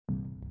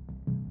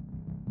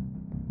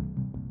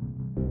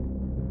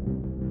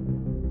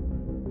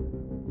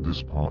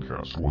This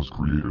podcast was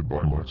created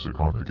by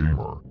Lexicon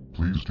Gamer.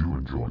 Please do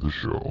enjoy the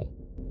show.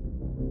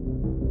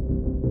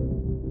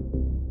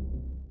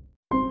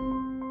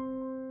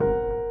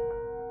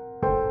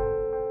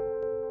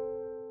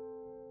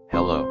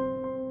 Hello.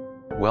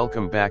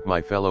 Welcome back,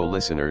 my fellow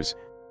listeners.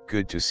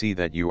 Good to see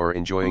that you are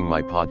enjoying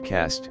my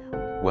podcast.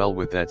 Well,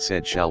 with that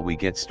said, shall we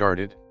get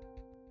started?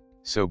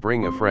 So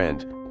bring a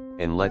friend,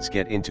 and let's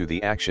get into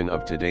the action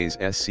of today's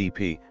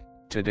SCP.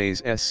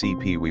 Today's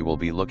SCP, we will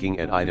be looking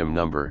at item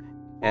number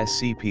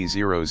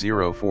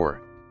SCP-004.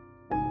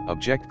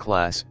 Object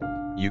Class,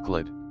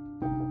 Euclid.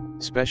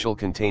 Special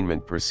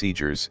Containment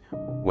Procedures.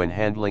 When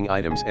handling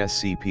items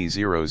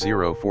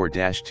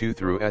SCP-004-2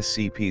 through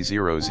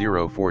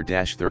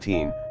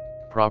SCP-004-13,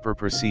 proper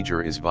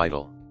procedure is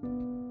vital.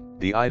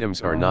 The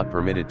items are not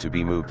permitted to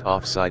be moved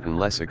off-site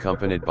unless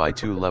accompanied by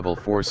 2 Level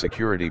 4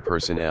 security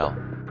personnel.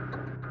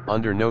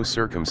 Under no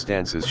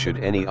circumstances should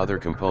any other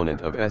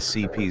component of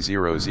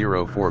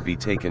SCP-004 be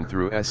taken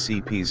through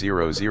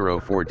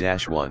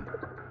SCP-004-1.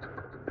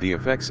 The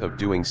effects of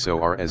doing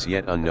so are as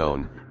yet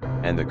unknown,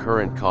 and the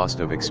current cost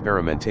of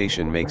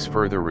experimentation makes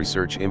further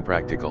research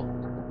impractical.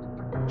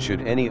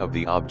 Should any of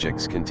the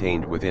objects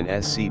contained within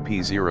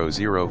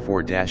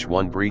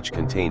SCP-004-1 breach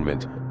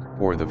containment,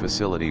 or the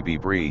facility be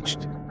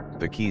breached,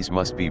 the keys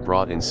must be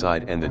brought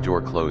inside and the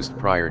door closed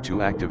prior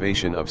to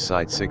activation of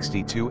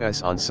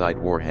Site-62's on-site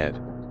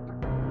warhead.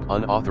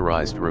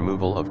 Unauthorized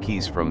removal of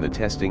keys from the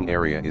testing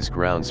area is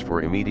grounds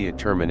for immediate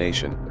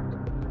termination.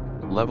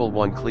 Level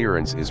 1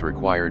 clearance is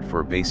required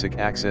for basic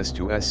access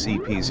to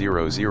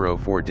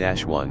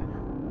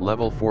SCP-004-1,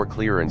 Level 4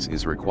 clearance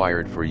is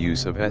required for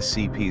use of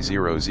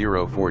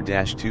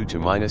SCP-004-2 to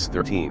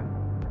 -13.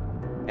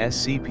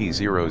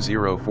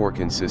 SCP-004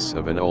 consists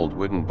of an old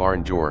wooden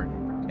barn door,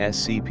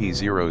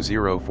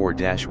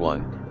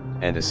 SCP-004-1,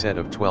 and a set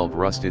of 12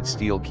 rusted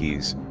steel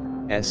keys,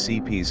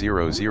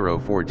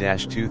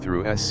 SCP-004-2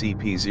 through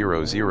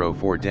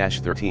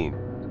SCP-004-13.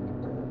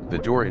 The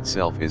door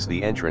itself is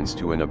the entrance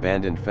to an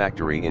abandoned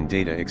factory in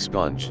Data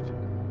Expunged.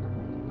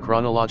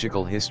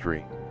 Chronological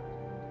history.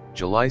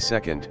 July 2,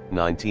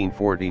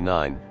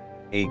 1949,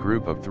 a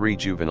group of 3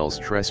 juveniles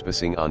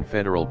trespassing on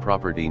federal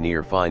property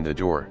near Find the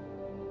Door.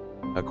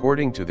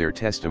 According to their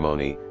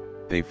testimony,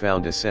 they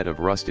found a set of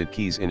rusted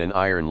keys in an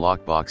iron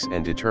lockbox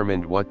and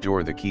determined what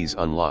door the keys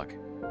unlock.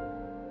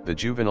 The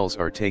juveniles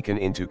are taken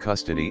into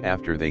custody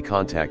after they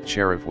contact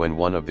sheriff when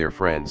one of their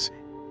friends,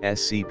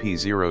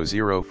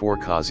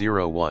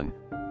 SCP-004-01,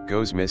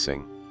 goes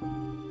missing.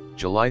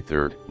 July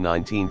 3,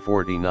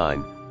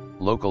 1949,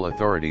 local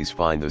authorities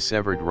find the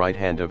severed right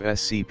hand of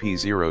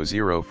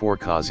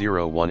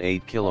SCP-004-01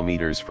 8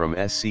 km from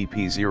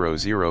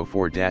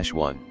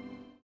SCP-004-1.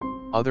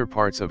 Other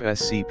parts of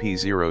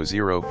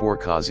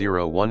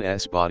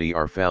SCP-004-01's body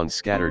are found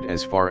scattered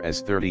as far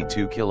as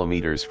 32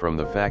 km from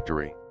the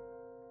factory.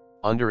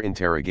 Under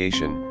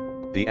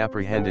interrogation, the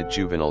apprehended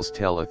juveniles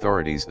tell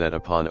authorities that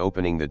upon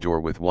opening the door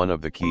with one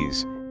of the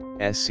keys,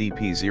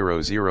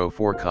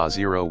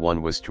 SCP-004-01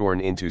 was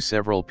torn into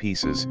several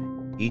pieces,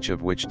 each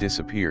of which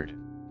disappeared.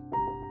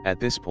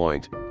 At this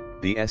point,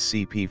 the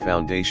SCP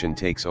Foundation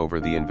takes over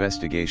the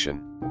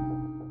investigation.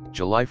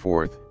 July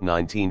 4,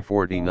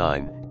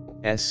 1949,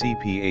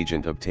 SCP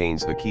agent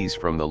obtains the keys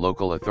from the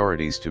local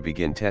authorities to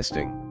begin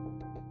testing.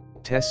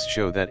 Tests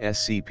show that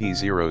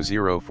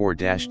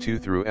SCP-004-2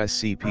 through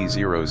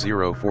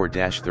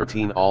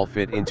SCP-004-13 all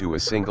fit into a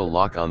single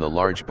lock on the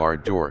large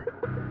barred door.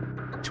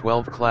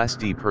 12 Class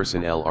D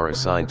personnel are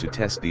assigned to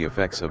test the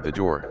effects of the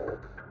door.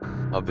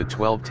 Of the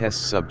 12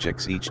 test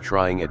subjects each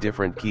trying a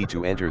different key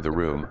to enter the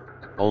room,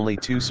 only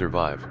 2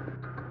 survive.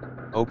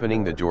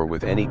 Opening the door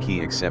with any key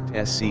except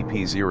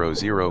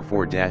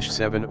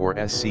SCP-004-7 or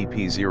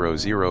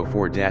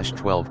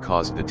SCP-004-12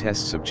 caused the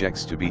test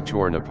subjects to be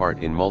torn apart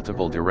in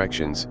multiple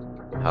directions.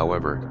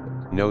 However,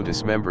 no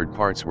dismembered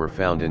parts were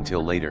found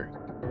until later.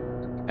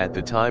 At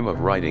the time of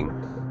writing,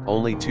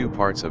 only 2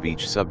 parts of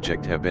each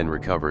subject have been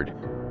recovered,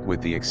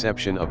 with the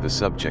exception of the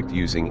subject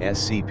using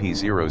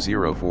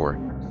SCP-004,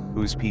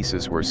 whose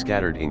pieces were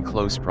scattered in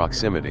close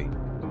proximity.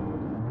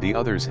 The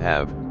others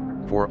have,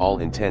 for all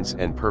intents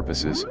and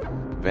purposes,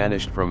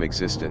 vanished from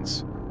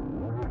existence.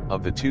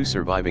 Of the 2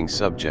 surviving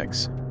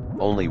subjects,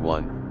 only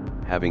one,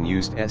 having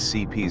used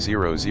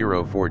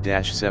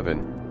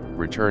SCP-004-7,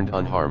 returned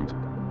unharmed.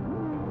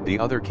 The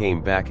other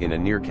came back in a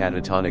near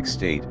catatonic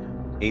state,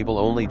 able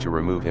only to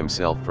remove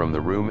himself from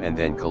the room and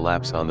then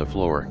collapse on the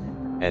floor,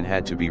 and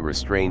had to be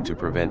restrained to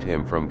prevent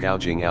him from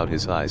gouging out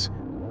his eyes.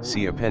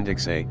 See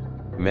Appendix A,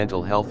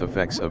 Mental Health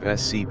Effects of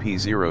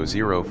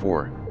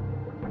SCP-004.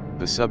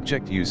 The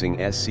subject using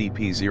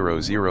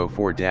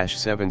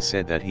SCP-004-7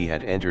 said that he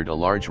had entered a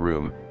large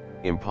room,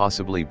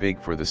 impossibly big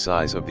for the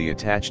size of the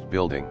attached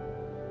building.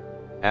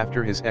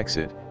 After his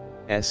exit,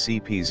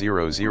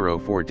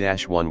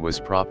 SCP-004-1 was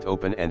propped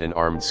open and an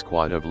armed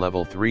squad of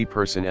Level 3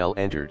 personnel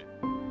entered.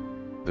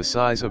 The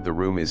size of the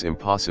room is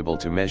impossible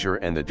to measure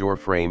and the door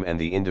frame and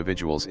the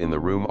individuals in the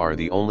room are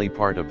the only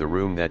part of the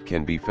room that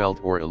can be felt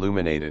or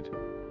illuminated.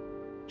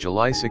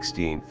 July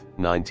 16,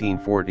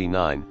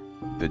 1949,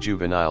 the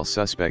juvenile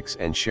suspects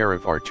and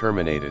sheriff are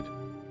terminated.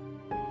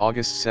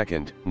 August 2,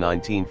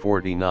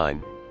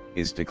 1949,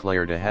 is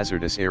declared a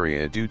hazardous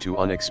area due to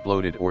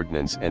unexploded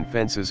ordnance and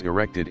fences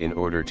erected in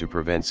order to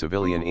prevent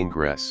civilian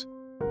ingress.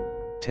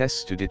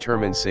 Tests to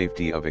determine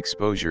safety of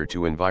exposure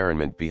to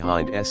environment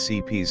behind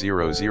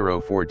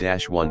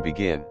SCP-004-1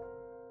 begin.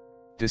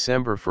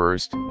 December 1,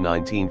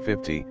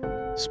 1950,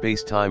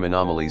 space-time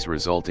anomalies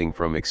resulting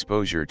from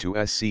exposure to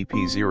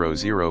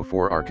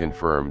SCP-004 are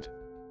confirmed.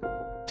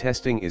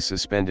 Testing is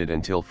suspended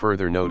until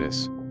further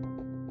notice.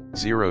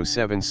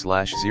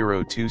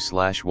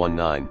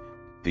 07/02/19,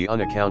 the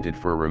unaccounted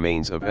for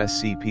remains of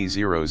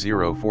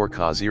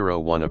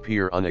SCP-004-Ka-01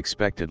 appear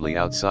unexpectedly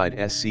outside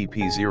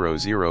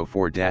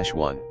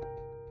SCP-004-1.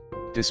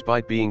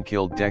 Despite being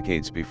killed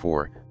decades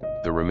before,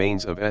 the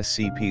remains of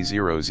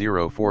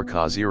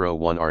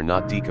SCP-004-Ka-01 are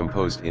not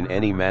decomposed in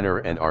any manner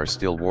and are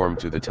still warm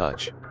to the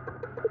touch.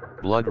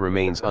 Blood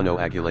remains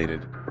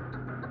uncoagulated.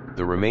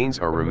 The remains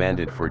are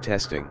remanded for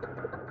testing.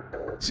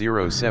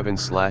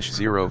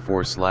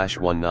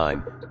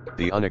 07/04/19,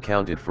 the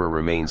unaccounted for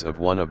remains of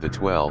one of the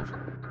 12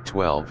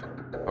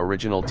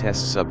 original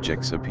test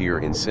subjects appear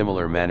in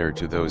similar manner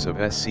to those of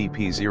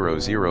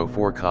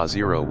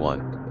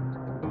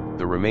SCP-004-Ka-01.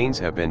 The remains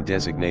have been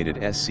designated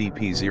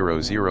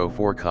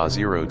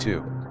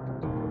SCP-004-Ka-02.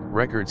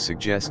 Records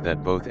suggest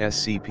that both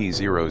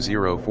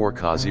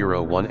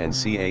SCP-004-Ka-01 and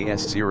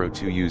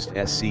CAS-02 used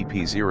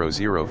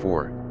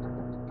SCP-004.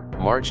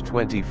 March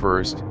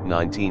 21,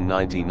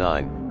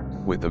 1999,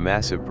 with the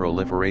massive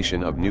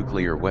proliferation of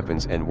nuclear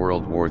weapons and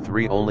World War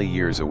III only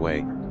years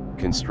away,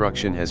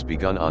 construction has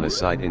begun on a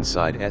site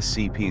inside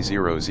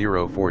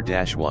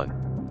SCP-004-1.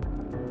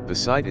 The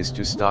site is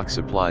to stock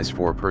supplies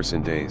for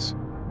person days.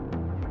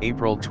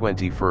 April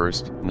 21,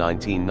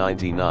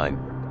 1999,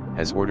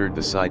 has ordered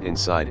the site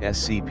inside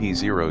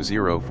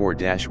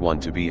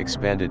SCP-004-1 to be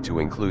expanded to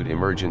include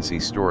emergency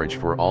storage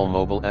for all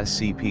mobile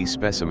SCP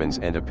specimens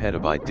and a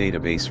petabyte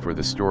database for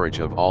the storage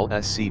of all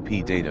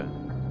SCP data.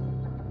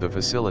 The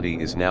facility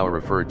is now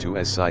referred to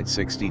as Site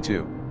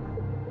 62.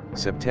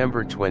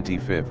 September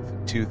 25,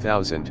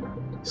 2000,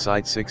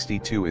 Site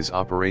 62 is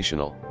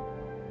operational.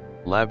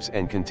 Labs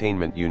and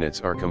containment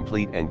units are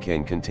complete and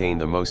can contain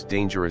the most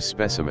dangerous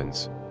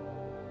specimens.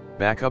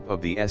 Backup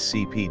of the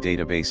SCP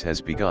database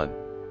has begun.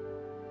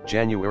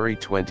 January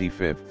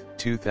 25,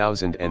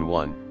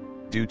 2001,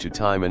 due to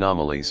time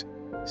anomalies,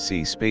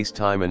 see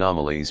space-time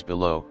anomalies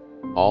below,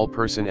 all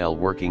personnel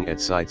working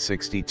at Site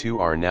 62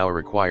 are now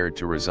required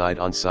to reside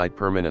on site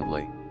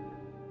permanently.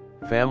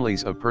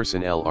 Families of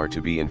personnel are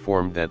to be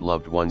informed that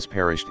loved ones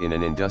perished in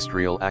an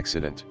industrial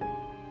accident.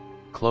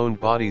 Cloned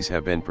bodies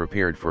have been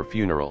prepared for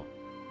funeral.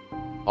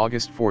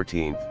 August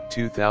 14,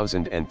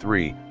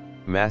 2003,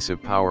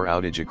 massive power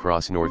outage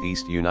across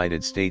northeast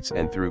United States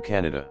and through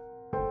Canada.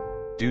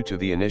 Due to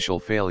the initial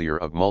failure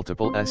of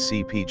multiple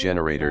SCP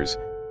generators,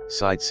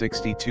 Site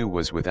 62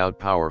 was without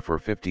power for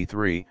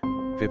 53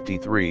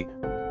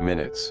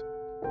 minutes.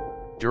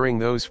 During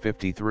those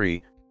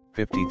 53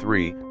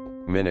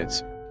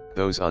 minutes,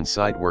 those on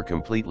site were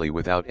completely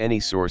without any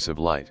source of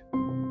light.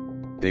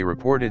 They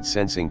reported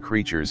sensing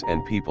creatures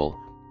and people,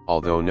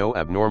 although no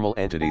abnormal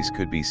entities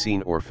could be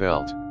seen or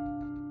felt.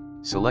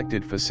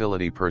 Selected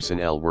facility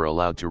personnel were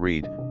allowed to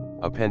read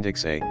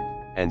Appendix A,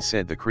 and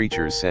said the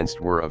creatures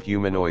sensed were of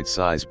humanoid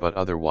size but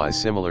otherwise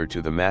similar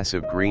to the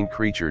massive green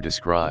creature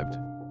described.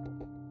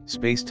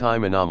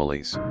 Space-time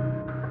anomalies.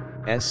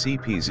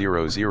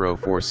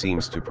 SCP-004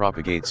 seems to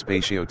propagate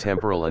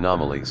spatiotemporal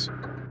anomalies.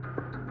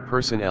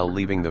 Personnel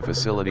leaving the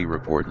facility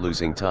report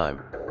losing time.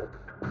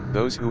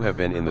 Those who have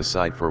been in the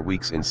site for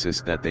weeks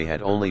insist that they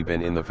had only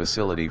been in the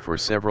facility for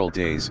several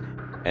days,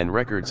 and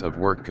records of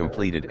work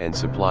completed and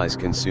supplies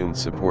consumed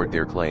support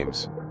their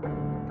claims.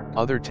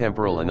 Other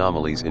temporal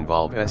anomalies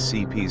involve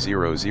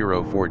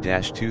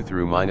SCP-004-2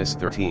 through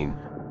 -13,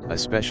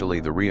 especially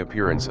the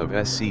reappearance of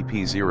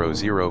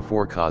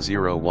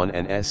SCP-004-Ka-01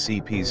 and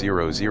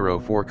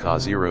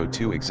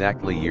SCP-004-Ka-02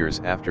 exactly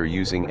years after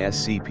using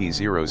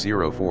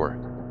SCP-004.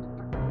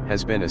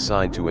 Has been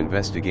assigned to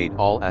investigate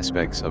all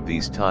aspects of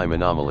these time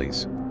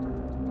anomalies.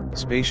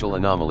 Spatial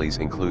anomalies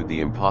include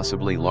the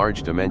impossibly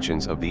large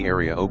dimensions of the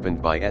area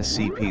opened by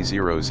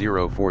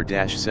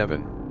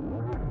SCP-004-7.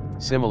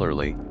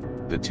 Similarly,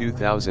 the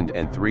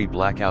 2003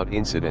 blackout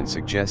incident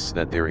suggests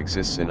that there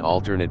exists an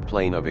alternate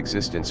plane of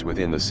existence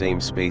within the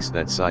same space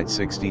that Site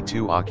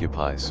 62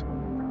 occupies.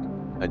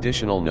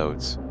 Additional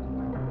notes.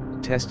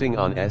 Testing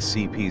on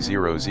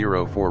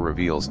SCP-004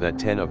 reveals that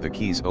 10 of the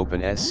keys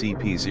open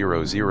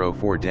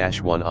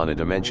SCP-004-1 on a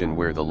dimension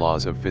where the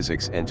laws of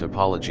physics and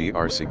topology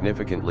are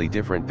significantly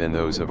different than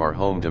those of our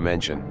home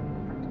dimension.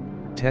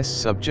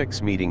 Test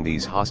subjects meeting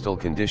these hostile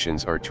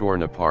conditions are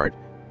torn apart,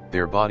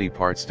 their body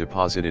parts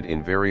deposited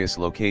in various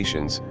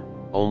locations,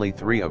 only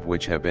 3 of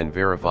which have been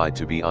verified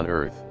to be on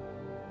Earth.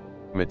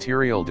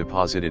 Material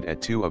deposited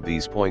at 2 of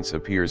these points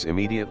appears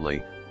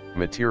immediately.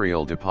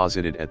 Material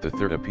deposited at the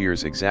third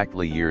appears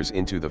exactly years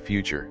into the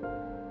future.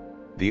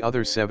 The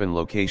other 7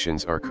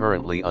 locations are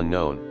currently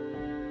unknown.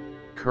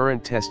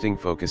 Current testing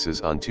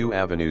focuses on two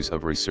avenues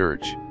of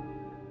research.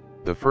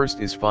 The first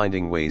is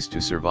finding ways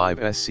to survive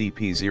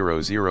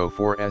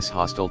SCP-004's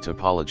hostile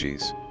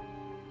topologies.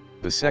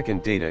 The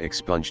second data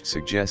expunged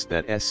suggests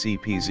that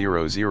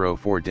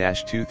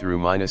SCP-004-2 through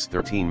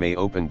 -13 may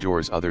open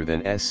doors other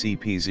than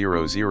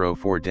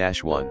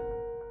SCP-004-1.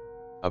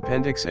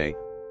 Appendix A,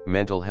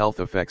 Mental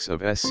Health Effects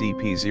of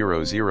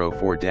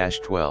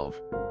SCP-004-12.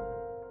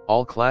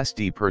 All Class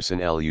D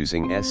personnel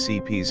using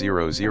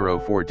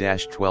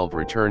SCP-004-12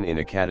 return in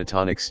a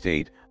catatonic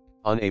state,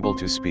 unable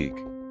to speak.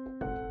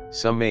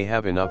 Some may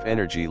have enough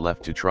energy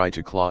left to try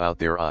to claw out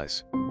their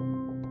eyes.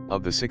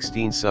 Of the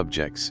 16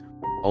 subjects,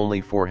 only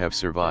 4 have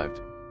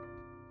survived.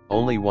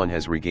 Only one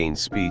has regained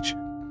speech,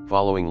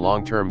 following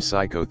long-term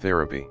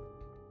psychotherapy.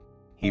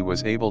 He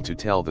was able to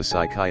tell the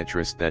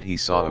psychiatrist that he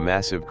saw a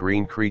massive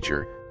green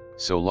creature,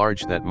 so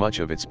large that much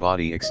of its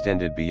body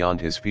extended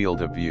beyond his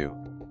field of view.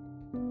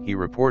 He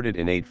reported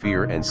innate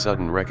fear and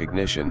sudden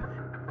recognition,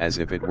 as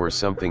if it were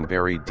something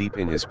buried deep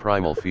in his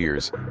primal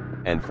fears,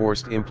 and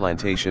forced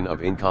implantation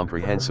of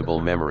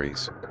incomprehensible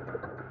memories.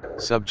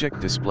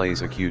 Subject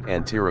displays acute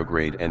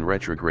anterograde and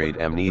retrograde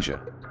amnesia.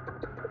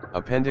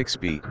 Appendix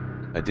B,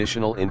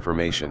 Additional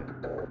Information.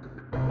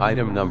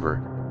 Item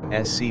Number,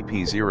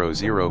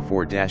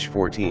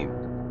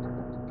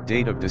 SCP-004-14.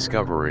 Date of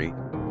Discovery,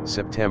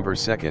 September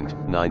 2,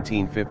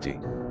 1950.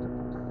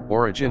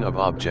 Origin of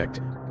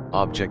Object.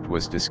 Object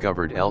was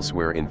discovered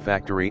elsewhere in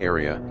factory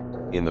area,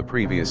 in the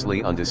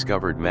previously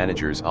undiscovered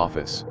manager's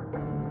office.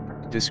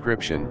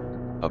 Description: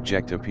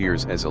 Object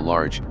appears as a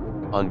large,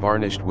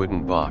 unvarnished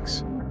wooden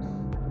box.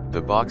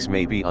 The box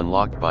may be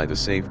unlocked by the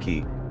safe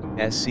key,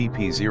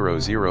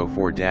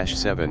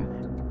 SCP-004-7,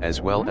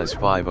 as well as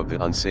 5 of the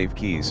unsafe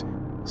keys,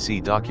 see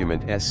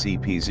document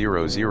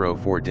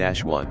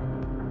SCP-004-1.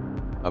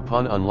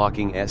 Upon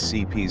unlocking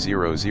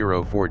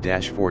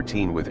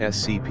SCP-004-14 with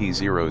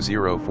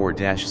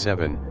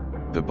SCP-004-7,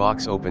 the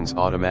box opens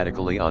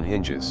automatically on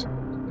hinges.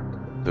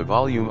 The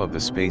volume of the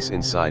space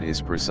inside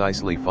is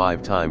precisely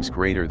 5 times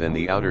greater than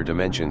the outer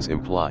dimensions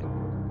imply.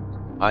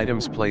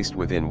 Items placed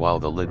within while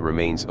the lid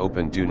remains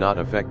open do not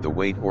affect the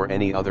weight or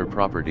any other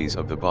properties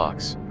of the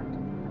box.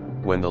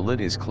 When the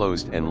lid is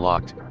closed and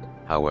locked,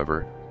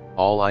 however,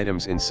 all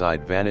items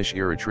inside vanish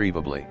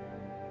irretrievably.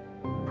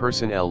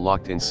 Personnel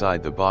locked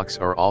inside the box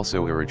are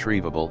also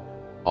irretrievable,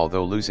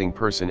 although losing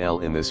personnel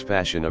in this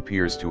fashion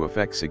appears to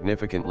affect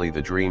significantly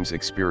the dreams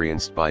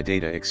experienced by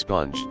data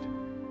expunged.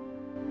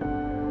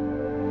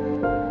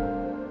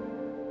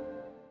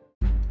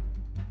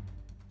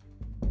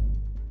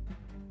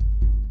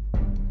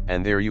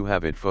 And there you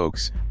have it,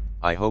 folks.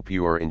 I hope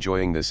you are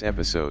enjoying this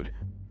episode.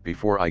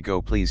 Before I go,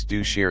 please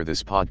do share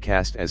this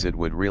podcast, as it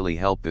would really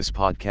help this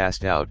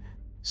podcast out.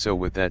 So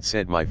with that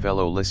said, my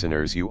fellow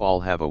listeners, you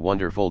all have a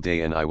wonderful day,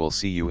 and I will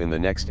see you in the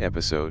next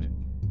episode.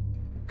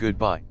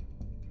 Goodbye.